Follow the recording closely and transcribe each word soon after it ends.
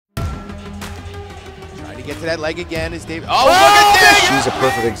to get to that leg again is Davies. Oh, look at this! She's a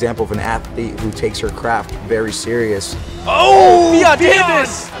perfect example of an athlete who takes her craft very serious. Oh, Ffion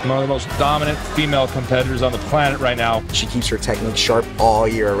Davies! One of the most dominant female competitors on the planet right now. She keeps her technique sharp all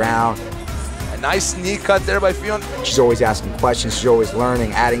year round. A nice knee cut there by Ffion. She's always asking questions, she's always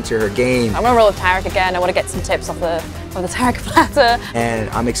learning, adding to her game. I want to roll with Tarek again. I want to get some tips off the Tarek platter. And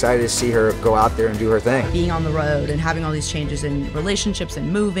I'm excited to see her go out there and do her thing. Being on the road and having all these changes in relationships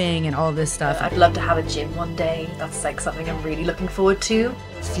and moving and all this stuff. I'd love to have a gym one day. That's like something I'm really looking forward to.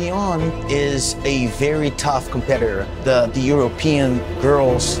 Ffion is a very tough competitor. The European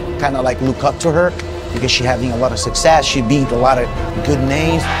girls kind of like look up to her because she's having a lot of success. She beat a lot of good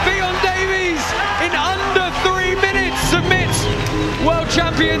names. Ffion Davies in under 3 minutes submits World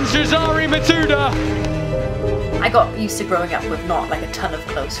Champion Cesare Matuda. I got used to growing up with not like a ton of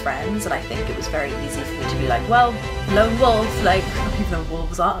close friends, and I think it was very easy for me to be like, well, lone wolf, like, even though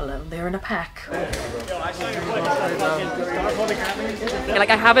wolves aren't alone, they're in a pack. Like,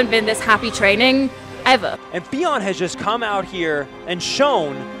 I haven't been this happy training ever. And Ffion has just come out here and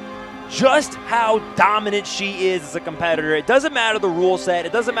shown just how dominant she is as a competitor. It doesn't matter the rule set,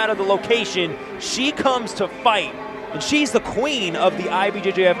 it doesn't matter the location, she comes to fight. And she's the queen of the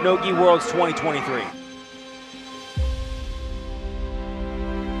IBJJF No-Gi Worlds 2023.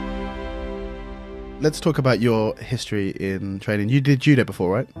 Let's talk about your history in training. You did judo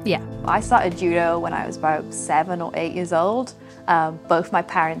before, right? Yeah, I started judo when I was about 7 or 8 years old. Both my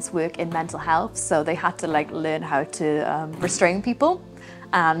parents work in mental health, so they had to like learn how to restrain people,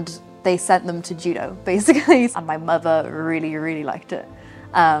 and they sent them to judo basically. And my mother really, really liked it.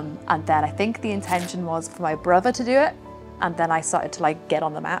 And then I think the intention was for my brother to do it. And then I started to like get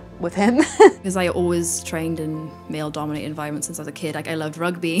on the mat with him. Because I always trained in male-dominated environments since I was a kid. Like I loved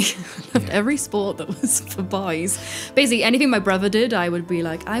rugby, I loved every sport that was for boys. Basically anything my brother did, I would be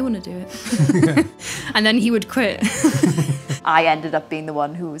like, I want to do it. And then he would quit. I ended up being the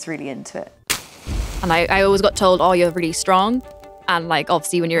one who was really into it. And I always got told, oh, you're really strong. And like,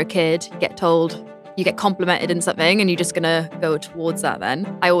 obviously when you're a kid, you get told, you get complimented in something and you're just gonna go towards that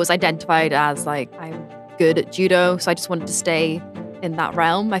then. I always identified as like, I'm good at judo, so I just wanted to stay in that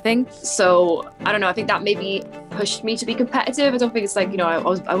realm, I think. So I don't know, I think that maybe pushed me to be competitive. I don't think it's like, you know, I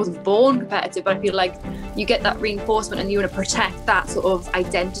wasn't born competitive, but I feel like you get that reinforcement and you want to protect that sort of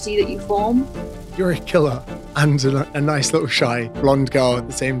identity that you form. You're a killer and a nice little shy blonde girl at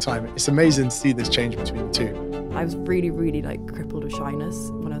the same time. It's amazing to see this change between the two. I was really, really like crippled with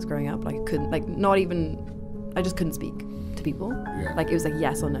shyness when I was growing up. Like I couldn't, like I just couldn't speak to people. Yeah. Like it was like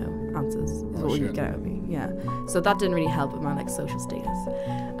yes or no answers is what you get out of me. Yeah. So that didn't really help with my like social status.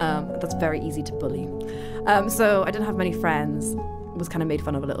 That's very easy to bully. So I didn't have many friends, was kind of made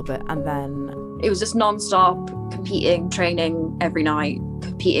fun of a little bit, and then it was just non-stop competing, training every night,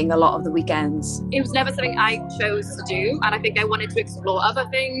 competing a lot of the weekends. It was never something I chose to do, and I think I wanted to explore other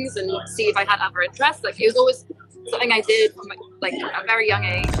things and see if I had other interests. Like it was always something I did from like a very young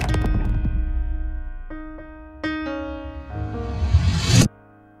age.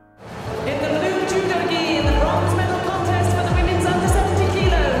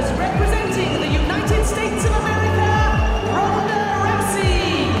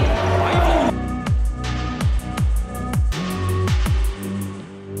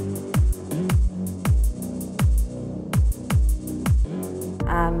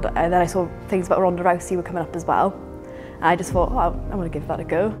 And then I saw things about Ronda Rousey were coming up as well. And I just thought, oh, I want to give that a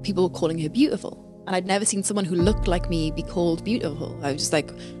go. People were calling her beautiful. And I'd never seen someone who looked like me be called beautiful. I was just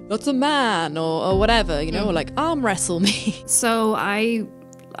like, that's a man, or whatever, you know, or like arm wrestle me. So I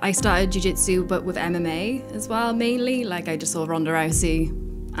started jiu-jitsu, but with MMA as well, mainly. Like I just saw Ronda Rousey,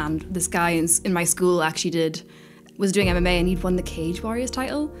 and this guy in my school actually was doing MMA, and he'd won the Cage Warriors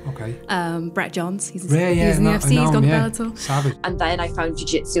title. Okay. Brett Johns, he's in the UFC, he's gone to Bellator. Savage. And then I found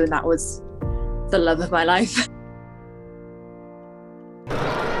jiu-jitsu, and that was the love of my life.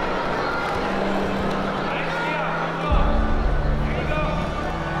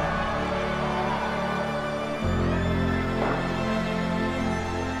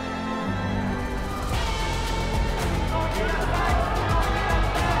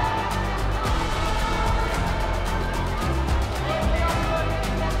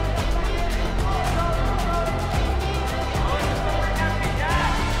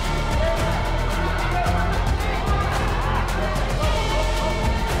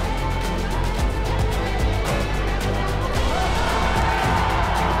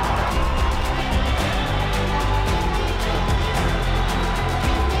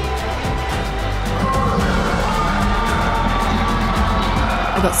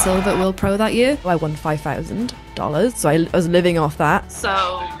 I got silver at World Pro that year. I won $5,000, so I was living off that. So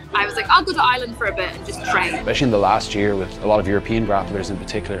I was like, I'll go to Ireland for a bit and just train. Especially in the last year with a lot of European grapplers in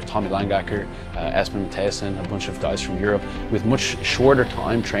particular, Tommy Langacker, Espen Matthijssen, a bunch of guys from Europe with much shorter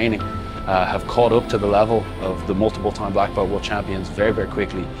time training have caught up to the level of the multiple-time black belt world champions very, very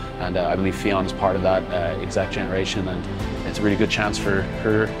quickly. And I believe Ffion is part of that exact generation, and it's a really good chance for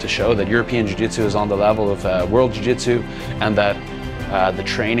her to show that European Jiu-Jitsu is on the level of world Jiu-Jitsu, and that the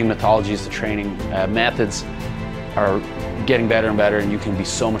training methodologies, the training methods are getting better and better, and you can be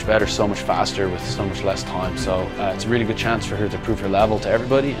so much better, so much faster with so much less time. So it's a really good chance for her to prove her level to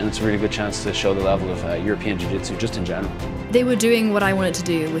everybody, and it's a really good chance to show the level of European Jiu-Jitsu just in general. They were doing what I wanted to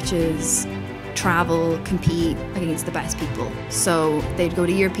do, which is travel, compete against the best people. So they'd go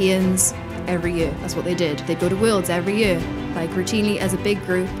to Europeans every year. That's what they did. They'd go to Worlds every year, like routinely as a big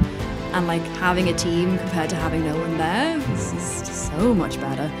group, and like having a team compared to having no one there is just so much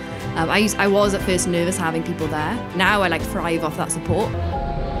better. I was at first nervous having people there. Now I like thrive off that support.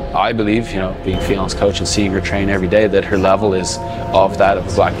 I believe, you know, being Ffion's coach and seeing her train every day, that her level is of that of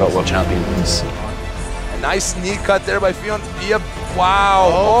a black belt world champion. A nice knee cut there by Ffion. Wow.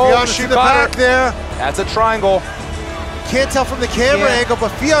 Oh, Ffion she to the got back there. That's a triangle. Can't tell from the camera angle, but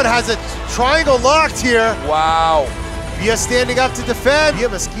Ffion has a triangle locked here. Wow. Ffion standing up to defend.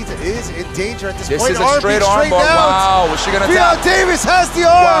 Ffion Mesquita is in danger at this point. This is a straight arm bar. Wow, was she gonna tap? Ffion Davies has the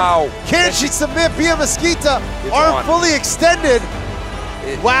arm. Wow. Can she submit? Ffion Mesquita, arm fully extended.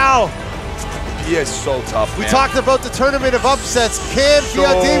 Wow. He is so tough, We talked about the tournament of upsets. Can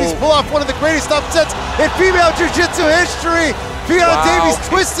Ffion Davies pull off one of the greatest upsets in female jiu-jitsu history? Ffion Davies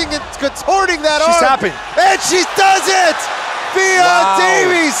twisting and contorting that arm. She's tapping. And she does it! Ffion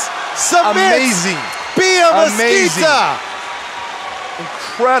Davies submits. Amazing. Ffion Mesquita.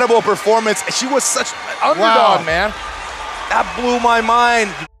 Incredible performance. She was such an underdog, man. That blew my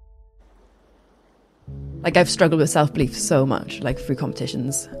mind. Like I've struggled with self-belief so much, like through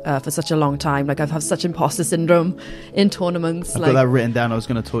competitions for such a long time. Like I've had such imposter syndrome in tournaments. I've got that written down. I was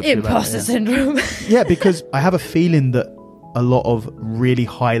going to talk to you about it. Imposter syndrome. Yeah, because I have a feeling that a lot of really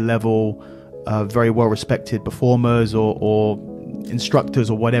high-level, very well-respected performers or instructors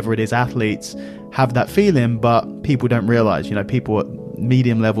or whatever it is, athletes, have that feeling, but people don't realize, you know, people at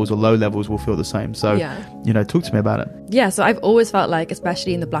medium levels or low levels will feel the same. So, you know, talk to me about it. Yeah, so I've always felt like,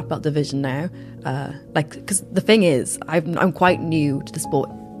 especially in the black belt division now, like, because the thing is, I'm quite new to the sport,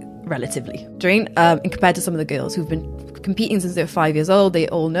 relatively, and compared to some of the girls who've been competing since they were 5 years old. They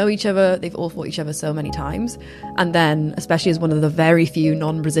all know each other. They've all fought each other so many times. And then, especially as one of the very few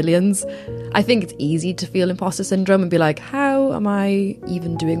non-Brazilians, I think it's easy to feel imposter syndrome and be like, how am I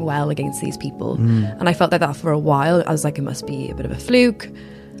even doing well against these people? And I felt like that for a while. I was like, it must be a bit of a fluke.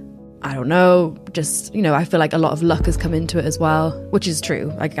 I don't know, just, you know, I feel like a lot of luck has come into it as well, which is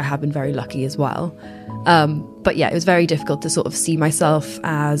true. Like I have been very lucky as well. But yeah, it was very difficult to sort of see myself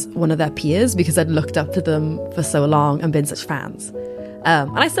as one of their peers because I'd looked up to them for so long and been such fans.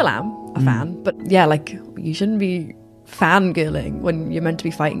 And I still am a fan, but yeah, like you shouldn't be fangirling when you're meant to be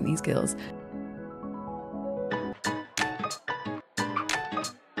fighting these girls.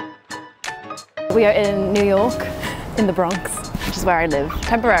 We are in New York, in the Bronx, which is where I live,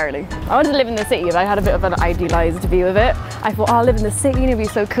 temporarily. I wanted to live in the city, but I had a bit of an idealized view of it. I thought, oh, I'll live in the city, it'd be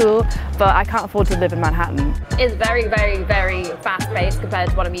so cool, but I can't afford to live in Manhattan. It's very, very, very fast-paced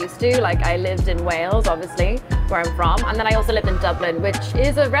compared to what I'm used to. Like I lived in Wales, obviously, where I'm from, and then I also lived in Dublin, which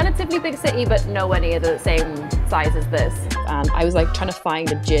is a relatively big city, but nowhere near the same size as this. And I was like trying to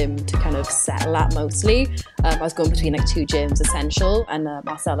find a gym to kind of settle at mostly. I was going between like two gyms, Essential and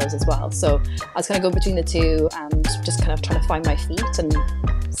Marcelo's as well. So I was kind of going between the two and just kind of trying to find my feet and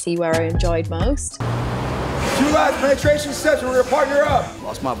see where I enjoyed most. 2 last penetration sets, we're gonna partner up.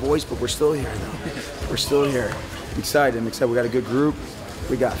 Lost my voice, but we're still here though. We're still here. I'm excited. We got a good group.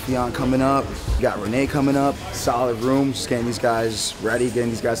 We got Ffion coming up. We got Renee coming up. Solid room. Just getting these guys ready, getting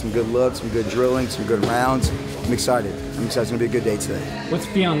these guys some good looks, some good drilling, some good rounds. I'm excited. It's gonna be a good day today. What's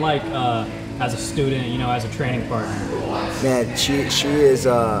Ffion like as a student, you know, as a training partner? Man, she is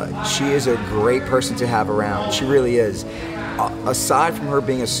a great person to have around. She really is. Aside from her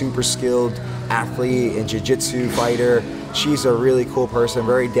being a super skilled athlete and jiu-jitsu fighter, she's a really cool person,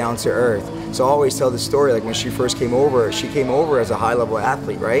 very down to earth. So I always tell the story, like when she first came over as a high-level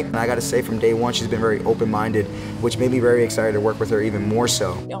athlete, right? And I gotta say, from day one, she's been very open-minded, which made me very excited to work with her even more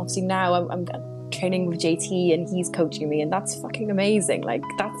so. Obviously now I'm training with JT and he's coaching me, and that's fucking amazing. Like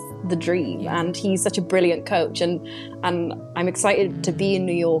that's the dream, and he's such a brilliant coach, and I'm excited to be in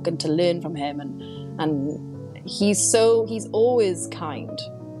New York and to learn from him, and he's always kind,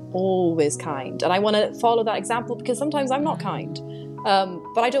 and I want to follow that example because sometimes I'm not kind.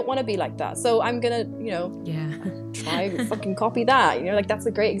 But I don't want to be like that. So I'm gonna, you know, try and fucking copy that. You know, like that's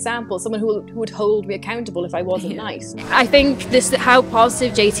a great example. Someone who would hold me accountable if I wasn't nice. I think this how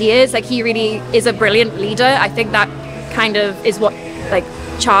positive JT is. Like he really is a brilliant leader. I think that kind of is what like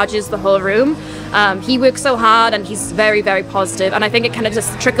charges the whole room. He works so hard and he's very, very positive, and I think it kind of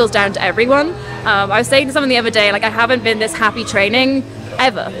just trickles down to everyone. I was saying to someone the other day, like I haven't been this happy training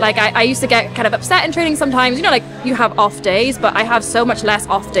ever. Like I used to get kind of upset in training sometimes, you know, like you have off days, but I have so much less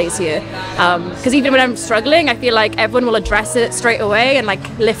off days here. Because even when I'm struggling, I feel like everyone will address it straight away and like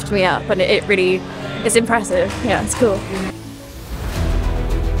lift me up, and it really is impressive. Yeah, it's cool.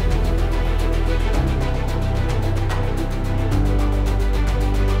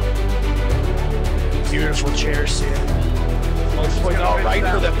 Beautiful chair sit. All right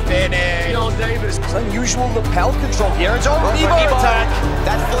for the finish. Ffion Davies. It's unusual lapel control here. It's on Evo attack.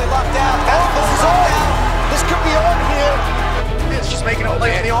 That's fully locked down. This is on. This could be on here. It's just making it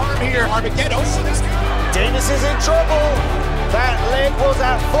like the arm here. Armageddon. Davis is in trouble. That leg was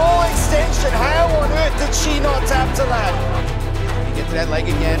at full extension. How on earth did she not tap to land? You get to that leg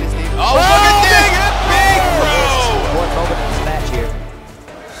again. Oh, look at this! Big throw! One moment in this match here.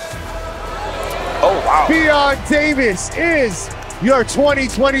 Oh, wow. Ffion Davies is your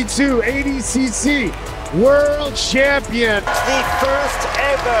 2022 ADCC World Champion. The first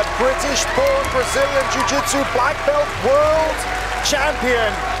ever British-born Brazilian Jiu-Jitsu black belt World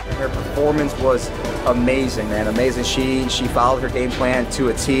Champion. Her performance was amazing, man, amazing. She followed her game plan to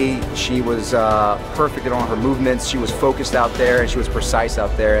a T. She was perfect in all her movements. She was focused out there and she was precise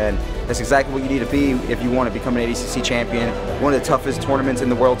out there, and that's exactly what you need to be if you want to become an ADCC champion. One of the toughest tournaments in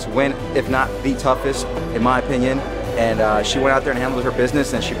the world to win, if not the toughest, in my opinion. And she went out there and handled her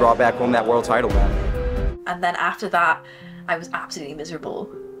business, and she brought back home that world title, man. And then after that, I was absolutely miserable.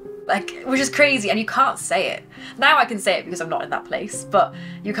 Like, which is crazy, and you can't say it. Now I can say it because I'm not in that place, but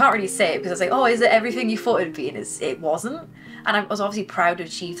you can't really say it because it's like, oh, is it everything you thought it'd be? And it wasn't. And I was obviously proud to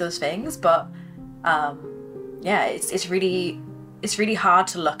achieve those things, but yeah, it's really hard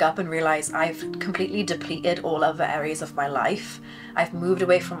to look up and realize I've completely depleted all other areas of my life. I've moved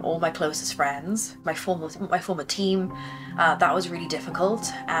away from all my closest friends, my former team. That was really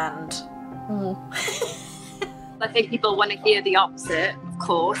difficult, and I think people want to hear the opposite, of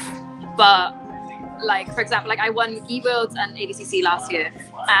course, but like, for example, like I won Gi Worlds and ADCC last year,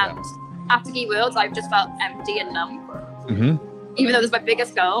 and after Gi Worlds, I've just felt empty and numb, even though this is my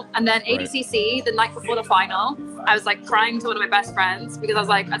biggest goal. And then ADCC, the night before the final, I was like crying to one of my best friends because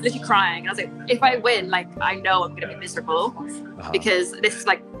I was literally crying. And I was like, if I win, like, I know I'm going to be miserable because this is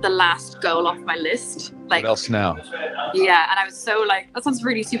like the last goal off my list. Like, what else now? Yeah, and I was so like, that sounds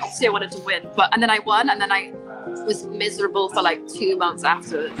really stupid to say I wanted to win, and then I won, and then I was miserable for like 2 months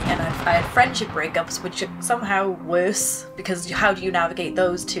afterwards. And I had friendship breakups, which are somehow worse because how do you navigate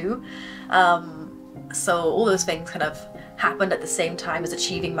those two? So all those things kind of happened at the same time as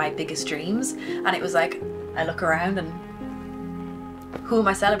achieving my biggest dreams, and it was like, I look around and who am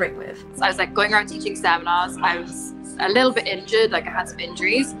I celebrating with? So I was like going around teaching seminars. I was a little bit injured, like I had some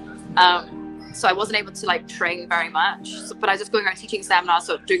injuries. So I wasn't able to like train very much, but I was just going around teaching seminars,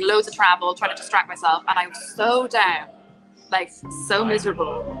 so doing loads of travel, trying to distract myself, and I was so down, like so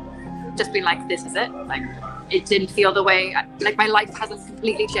miserable, just being like, this is it. Like, it didn't feel the way, like my life hasn't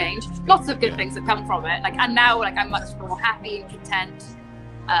completely changed. Lots of good things have come from it, like, and now like I'm much more happy and content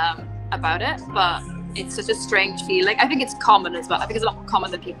about it, but it's such a strange feeling. I think it's common as well. I think it's a lot more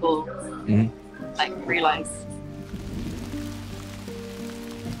common than people like realize.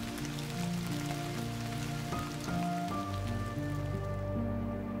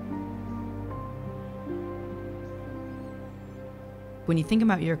 When you think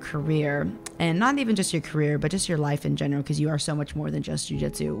about your career, and not even just your career, but just your life in general, because you are so much more than just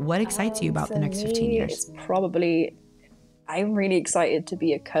jiu-jitsu, what excites you about the next 15 years? It's probably, I'm really excited to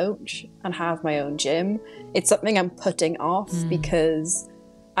be a coach and have my own gym. It's something I'm putting off because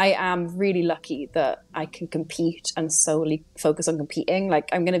I am really lucky that I can compete and solely focus on competing. Like,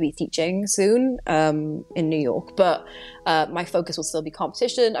 I'm going to be teaching soon in New York, but my focus will still be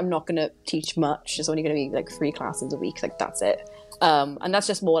competition. I'm not going to teach much. It's only going to be like 3 classes a week. Like, that's it. And that's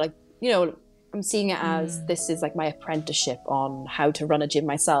just more like, you know, I'm seeing it as this is like my apprenticeship on how to run a gym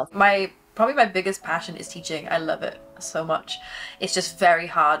myself. Probably my biggest passion is teaching. I love it so much. It's just very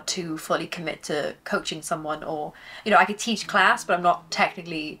hard to fully commit to coaching someone, or, you know, I could teach class, but I'm not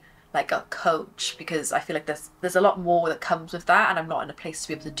technically like a coach because I feel like there's a lot more that comes with that, and I'm not in a place to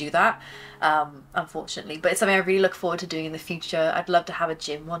be able to do that, unfortunately. But it's something I really look forward to doing in the future. I'd love to have a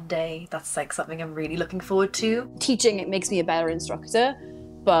gym one day. That's like something I'm really looking forward to. Teaching, it makes me a better instructor,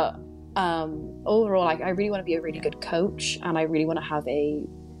 but Overall, like, I really want to be a really good coach, and I really want to have a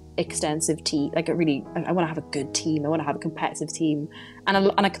extensive team. Like, I want to have a good team. I want to have a competitive team, and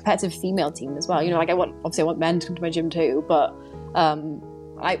a competitive female team as well. You know, like, I want men to come to my gym too, but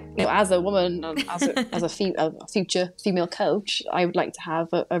as a woman, as a future female coach, I would like to have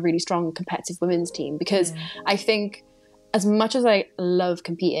a really strong competitive women's team, because I think, as much as I love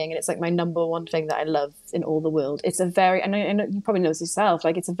competing, and it's like my number one thing that I love in all the world, it's a very, I know you probably know this yourself,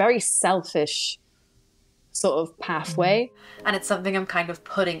 like, it's a very selfish sort of pathway. And it's something I'm kind of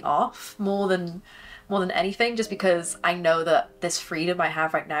putting off more than anything, just because I know that this freedom I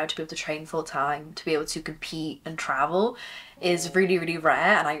have right now to be able to train full time, to be able to compete and travel, is really, really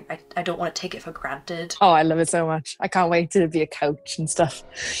rare, and I don't want to take it for granted. Oh, I love it so much. I can't wait to be a coach and stuff.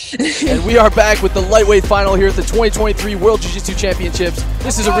 And we are back with the lightweight final here at the 2023 World Jiu-Jitsu Championships.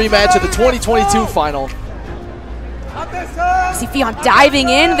 This is a rematch of the 2022 final. See Ffion diving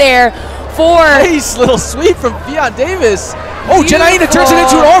in there for... Nice little sweep from Ffion Davies. Oh, Janaina turns it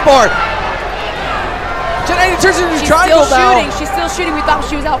into an armbar. Janaina turns it into a triangle now. She's still shooting. We thought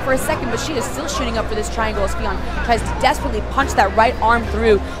she was out for a second, but she is still shooting up for this triangle as Ffion tries to desperately punch that right arm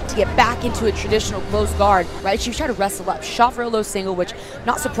through to get back into a traditional close guard, right? She was trying to wrestle up, shot for a low single, which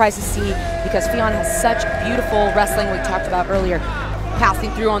not surprised to see, because Ffion has such beautiful wrestling we talked about earlier.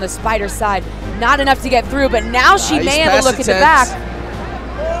 Passing through on the spider side. Not enough to get through, but now she may have a look at the back.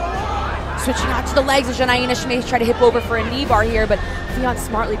 Switching out to the legs of Janaina. She may try to hip over for a knee bar here, but Ffion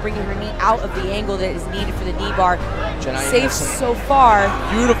smartly bringing her knee out of the angle that is needed for the knee bar. Safe so far.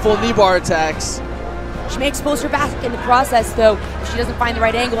 Beautiful knee bar attacks. She may expose her back in the process, though, if she doesn't find the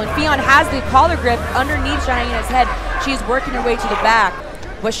right angle. And Ffion has the collar grip underneath Janaina's head. She is working her way to the back.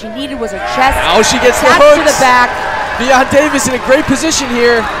 What she needed was her chest. Now she gets the hooks. To the back. Ffion Davies in a great position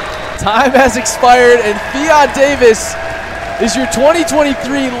here. Time has expired, and Ffion Davies is your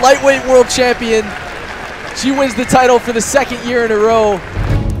 2023 lightweight world champion. She wins the title for the second year in a row.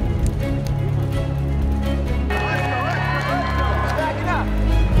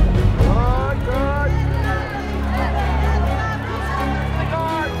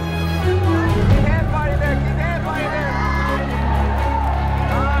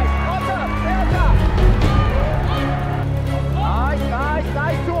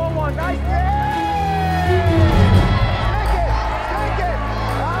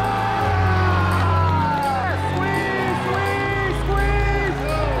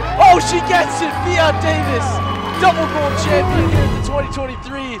 Oh, she gets it! Ffion Davies, double gold champion here at the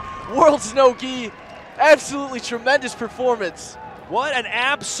 2023 World's No Gi. Absolutely tremendous performance. What an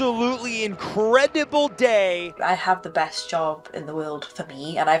absolutely incredible day. I have the best job in the world for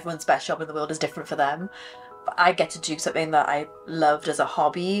me, and everyone's best job in the world is different for them. But I get to do something that I loved as a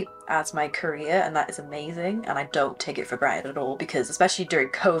hobby, as my career, and that is amazing. And I don't take it for granted at all, because especially during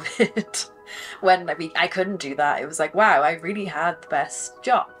COVID, when I couldn't do that, it was like, wow, I really had the best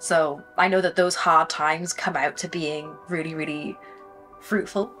job. So I know that those hard times come out to being really, really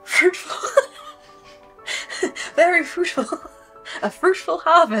fruitful. Very fruitful. A fruitful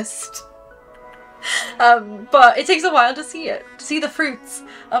harvest. But it takes a while to see it, to see the fruits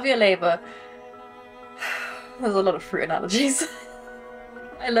of your labor. There's a lot of fruit analogies.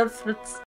 I love fruits.